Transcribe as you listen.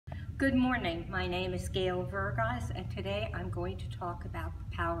Good morning, my name is Gail Vergas, and today I'm going to talk about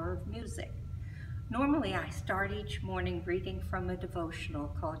the power of music. Normally I start each morning reading from a devotional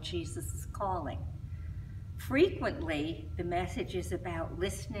called Jesus' Calling. Frequently, the message is about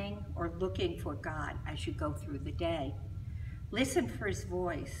listening or looking for God as you go through the day. Listen for His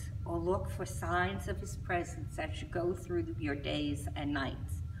voice or look for signs of His presence as you go through your days and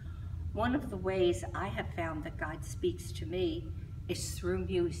nights. One of the ways I have found that God speaks to me is through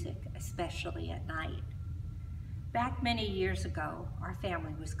music, especially at night. Back many years ago, our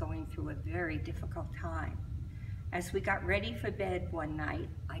family was going through a very difficult time. As we got ready for bed one night,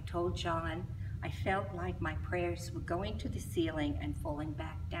 I told John I felt like my prayers were going to the ceiling and falling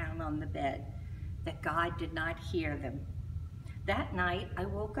back down on the bed, that God did not hear them. That night, I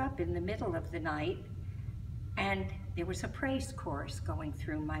woke up in the middle of the night and there was a praise chorus going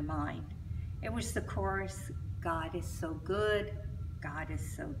through my mind. It was the chorus, God is so good, God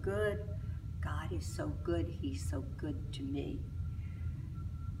is so good, God is so good, He's so good to me.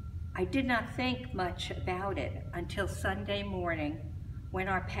 I did not think much about it until Sunday morning when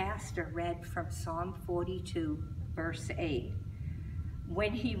our pastor read from Psalm 42, verse 8.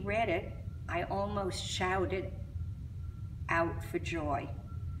 When he read it, I almost shouted out for joy.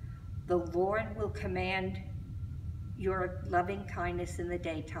 The Lord will command your loving kindness in the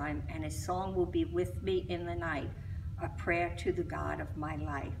daytime, and His song will be with me in the night, a prayer to the God of my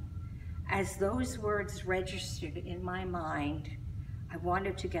life. As those words registered in my mind, I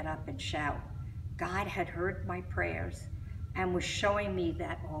wanted to get up and shout. God had heard my prayers and was showing me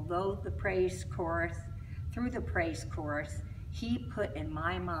that although through the praise chorus, He put in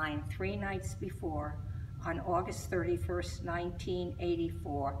my mind 3 nights before, on August 31st,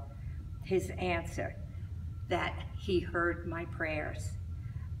 1984, His answer, that He heard my prayers.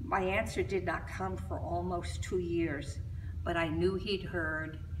 My answer did not come for almost 2 years, but I knew He'd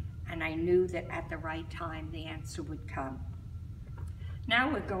heard, and I knew that at the right time the answer would come.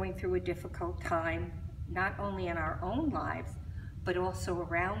 Now we're going through a difficult time, not only in our own lives, but also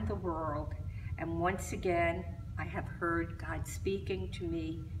around the world, and once again, I have heard God speaking to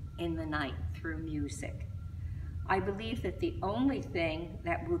me in the night through music. I believe that the only thing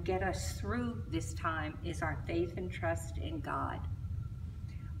that will get us through this time is our faith and trust in God.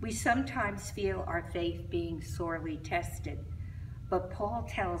 We sometimes feel our faith being sorely tested, but Paul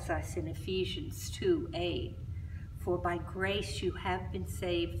tells us in Ephesians 2:8, for by grace you have been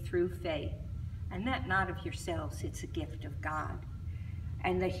saved through faith, and that not of yourselves, it's a gift of God.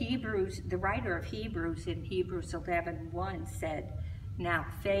 And the writer of Hebrews in Hebrews 11:1 said, now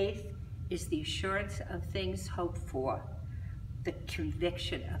faith is the assurance of things hoped for, the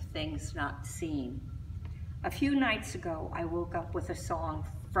conviction of things not seen. A few nights ago, I woke up with a song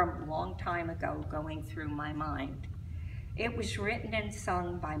from a long time ago going through my mind. It was written and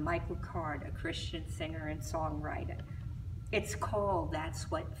sung by Michael Card, a Christian singer and songwriter. It's called That's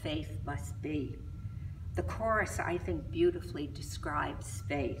What Faith Must Be. The chorus, I think, beautifully describes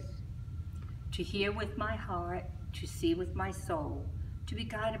faith. To hear with my heart, to see with my soul, to be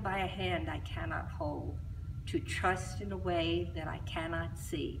guided by a hand I cannot hold, to trust in a way that I cannot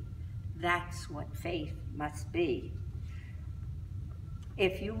see. That's what faith must be.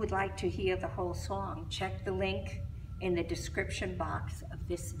 If you would like to hear the whole song, check the link in the description box of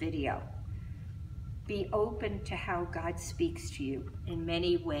this video. Be open to how God speaks to you in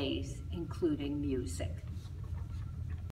many ways, including music.